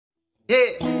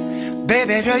Yeah,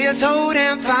 baby girl, you're so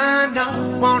damn fine.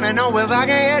 No, wanna know if I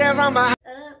can hit it from behind.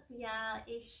 Up, y'all,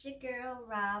 it's your girl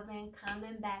Robin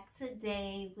coming back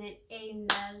today with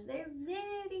another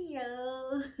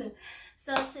video.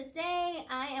 So today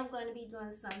I am going to be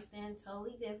doing something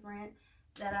totally different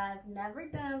that I've never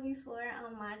done before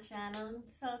on my channel.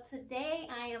 So today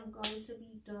I am going to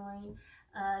be doing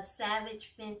a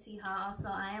Savage Fenty haul. So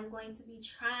I am going to be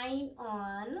trying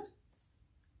on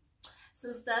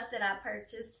some stuff that I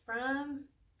purchased from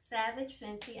Savage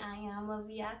Fenty. I am a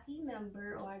VIP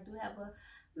member, or I do have a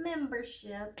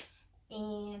membership.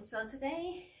 And so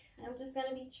today I'm just going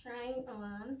to be trying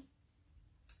on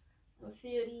a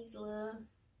few of these little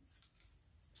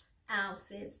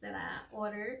outfits that I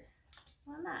ordered.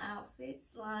 Well, not outfits,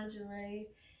 lingerie,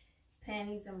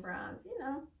 panties and bras, you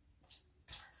know,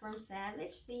 from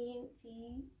Savage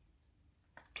Fenty.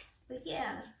 But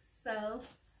yeah, so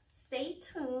stay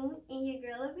tuned and your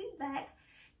girl will be back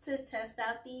to test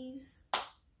out these.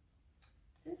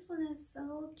 This one is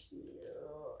so cute.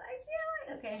 I can't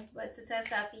wait. Okay, but to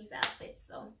test out these outfits,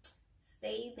 so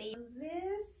stay there.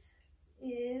 This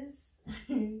is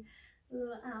a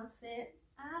little outfit.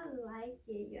 I like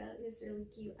it, y'all. It's really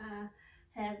cute. I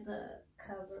had to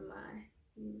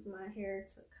use my hair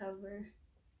to cover,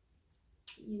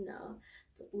 you know,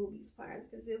 the boobies parts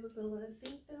because it was a little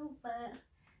see-through, but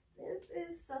this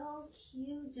is so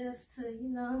cute just to, you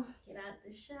know, get out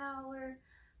the shower,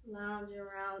 lounge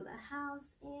around the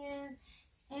house in,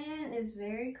 and it's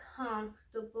very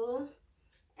comfortable.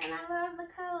 And I love the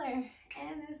color,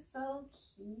 and it's so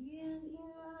cute, you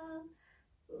know.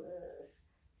 Look,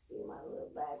 see my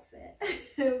little back fat.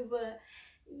 But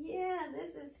yeah,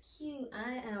 this is cute.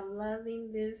 I am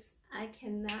loving this. I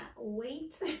cannot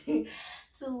wait to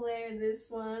wear this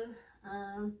one.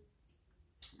 I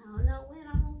don't know when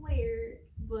I'm gonna wear it,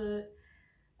 but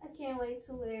I can't wait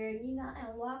to wear it, you know,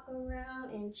 and walk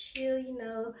around and chill. You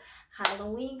know,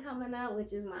 Halloween coming up,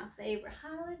 which is my favorite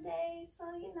holiday.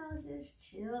 So, you know,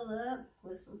 just chill up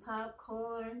with some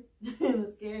popcorn and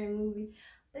a scary movie.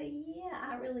 But yeah,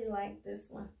 I really like this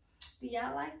one. Do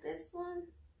y'all like this one?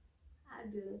 I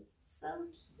do. So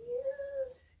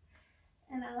cute.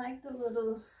 And I like the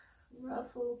little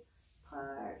ruffle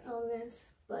part on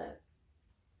this, but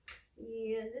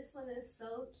yeah, this one is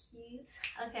so cute.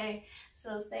 Okay,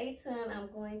 so stay tuned. I'm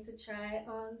going to try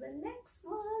on the next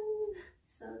one.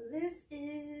 So this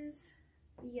is,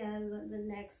 yeah, the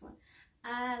next one.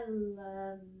 I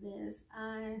love this.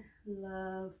 I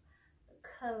love the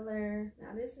color.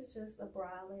 Now this is just a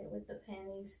bralette with the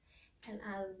panties, and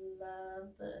I love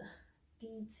the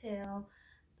detail.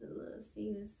 The little,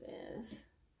 see, this says,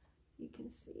 you can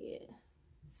see it,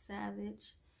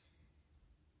 Savage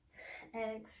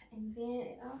X, and then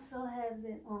it also has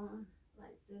it on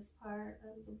like this part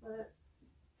of the butt.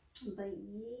 But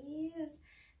yes,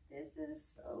 this is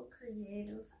so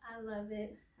creative. I love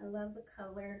it. I love the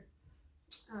color.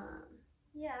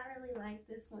 Yeah, I really like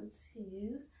this one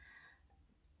too.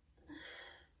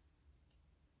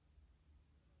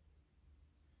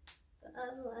 The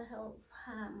other one helps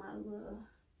hide my little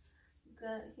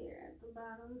gut here at the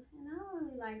bottom, and I don't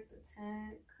really like the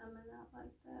tag coming out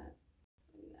like that.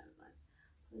 So you gotta like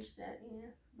push that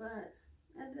in. But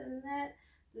other than that,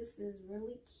 this is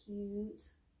really cute.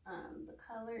 The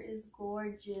color is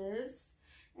gorgeous,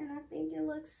 and I think it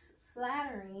looks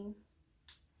flattering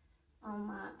on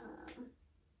my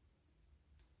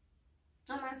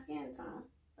skin tone.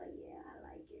 But yeah, I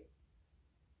like it.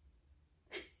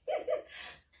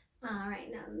 All right,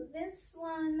 now this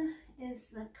one is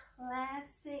the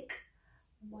classic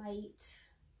white.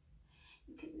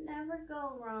 You can never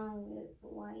go wrong with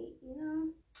white, you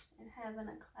know, and having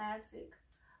a classic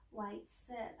white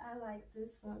set. I like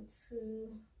this one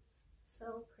too.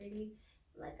 So pretty.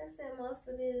 Like I said, most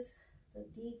of this, the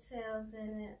details in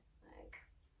it, like,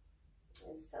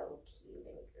 it's so cute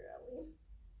and girly.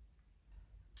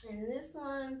 And this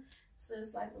one, so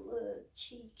it's like a little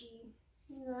cheeky,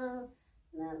 you know,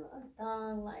 not a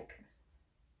thong like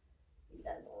the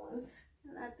other ones.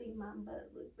 And I think my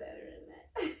butt look better than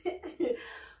that.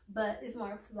 But it's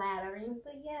more flattering.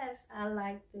 But yes, I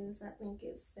like this. I think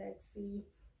it's sexy,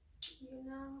 you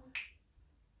know,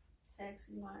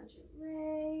 sexy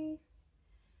lingerie,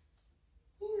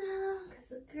 you know,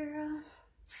 because a girl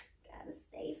gotta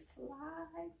stay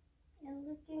fly and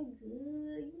looking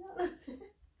good, you know what I'm saying?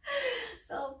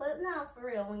 So, but now for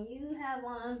real, when you have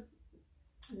on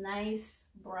nice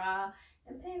bra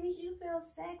and panties, you feel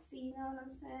sexy, you know what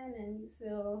I'm saying? And you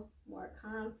feel more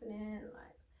confident,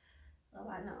 like, well,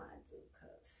 I know I do,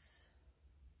 cause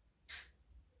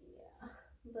yeah.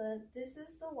 But this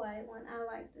is the white one. I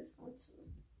like this one too.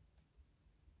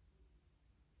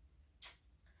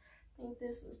 think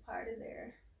this was part of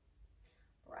their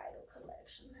bridal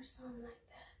collection or something like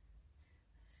that.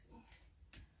 Let's see.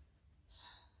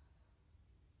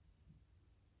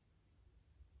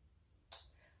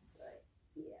 But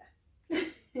yeah.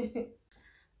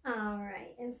 All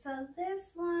right, and so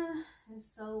this one is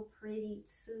so pretty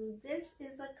too. This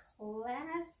is a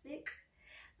classic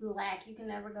black. You can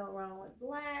never go wrong with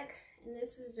black. And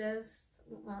this is just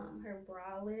her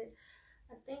bralette.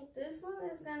 I think this one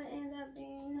is gonna end up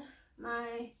being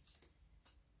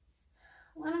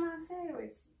one of my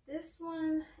favorites. This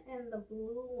one and the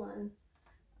blue one.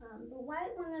 The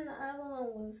white one and the other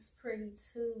one was pretty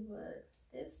too, but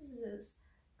this is just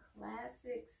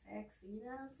classic sexy, you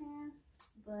know what I'm saying?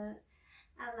 But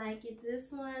I like it.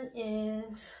 This one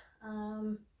is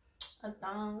a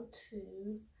thong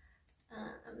too.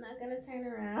 I'm not gonna turn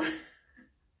around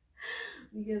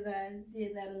because I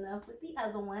did that enough with the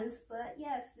other ones. But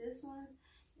yes, this one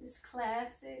is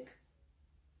classic,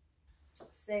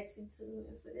 sexy too.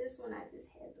 And for this one, I just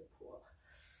had to pull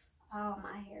all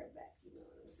my hair back, you know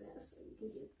what I'm saying, so you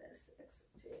can get that sex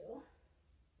appeal.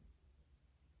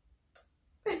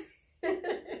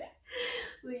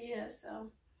 But yeah,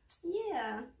 so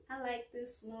yeah, I like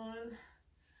this one.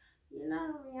 You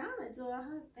know, Rhianna doing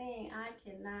her thing. I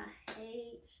cannot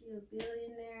hate. She a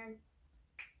billionaire.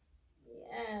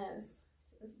 Yes,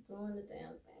 just doing the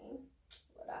damn thing.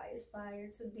 What I aspire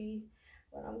to be,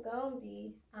 what I'm gonna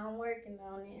be. I'm working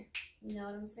on it. You know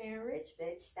what I'm saying? Rich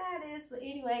bitch status. But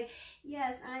anyway,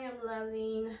 yes, I am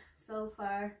loving so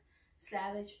far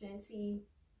Savage Fenty.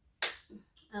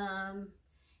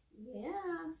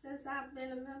 Yeah, since I've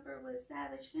been a member with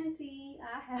Savage Fenty,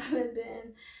 I haven't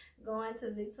been going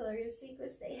to Victoria's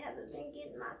Secrets. They haven't been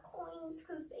getting my coins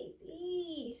because,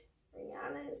 baby,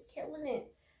 Rhianna is killing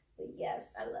it. But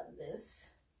yes, I love this.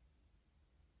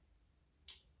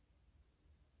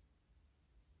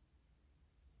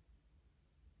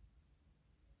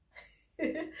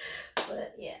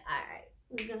 But yeah, all right,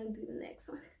 we're gonna do the next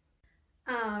one.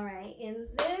 All right, and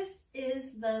this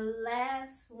is the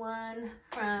last one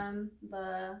from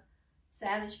the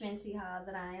Savage Fenty haul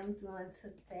that I am doing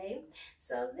today.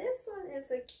 So this one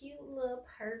is a cute little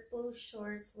purple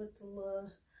shorts with the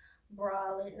little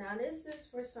bralette. Now this is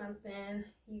for something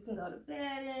you can go to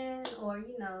bed in, or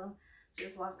you know,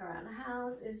 just walk around the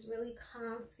house. It's really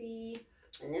comfy,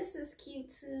 and this is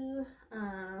cute too.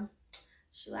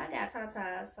 Shoot, I got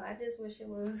tatas, so I just wish it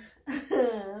was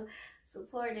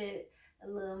supported a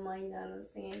little more, you know what I'm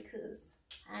saying? Because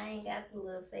I ain't got the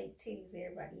little fake titties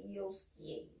everybody else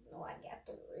get. You know, I got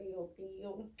the real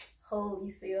deal.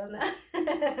 Holy feel now.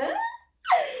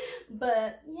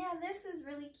 But yeah, this is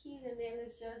really cute. And then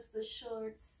it's just the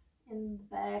shorts in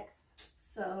the back.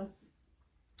 So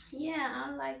yeah,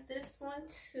 I like this one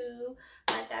too.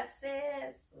 Like I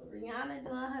said, Rhianna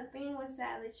doing her thing with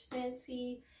Savage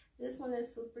Fenty. This one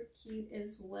is super cute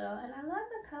as well. And I love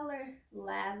the color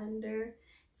lavender.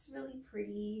 It's really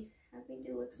pretty. I think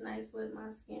it looks nice with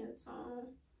my skin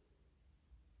tone.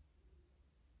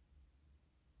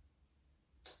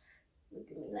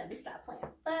 Look at me, let me stop playing.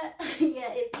 But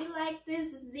yeah, if you like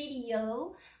this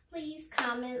video, please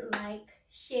comment, like,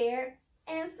 share,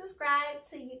 and subscribe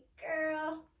to your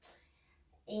girl.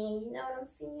 And you know what I'm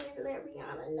saying? Let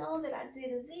Rhianna know that I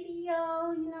did a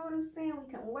video. You know what I'm saying?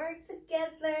 We can work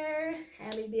together.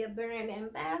 Have me be a brand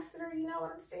ambassador. You know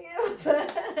what I'm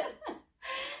saying?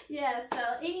 Yeah, so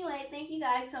anyway, thank you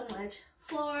guys so much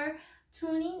for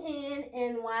tuning in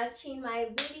and watching my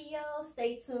video.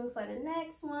 Stay tuned for the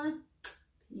next one.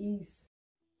 Peace.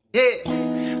 Yeah,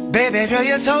 baby girl,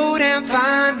 you're so damn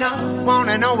fine. No,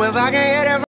 wanna know if I can hit it.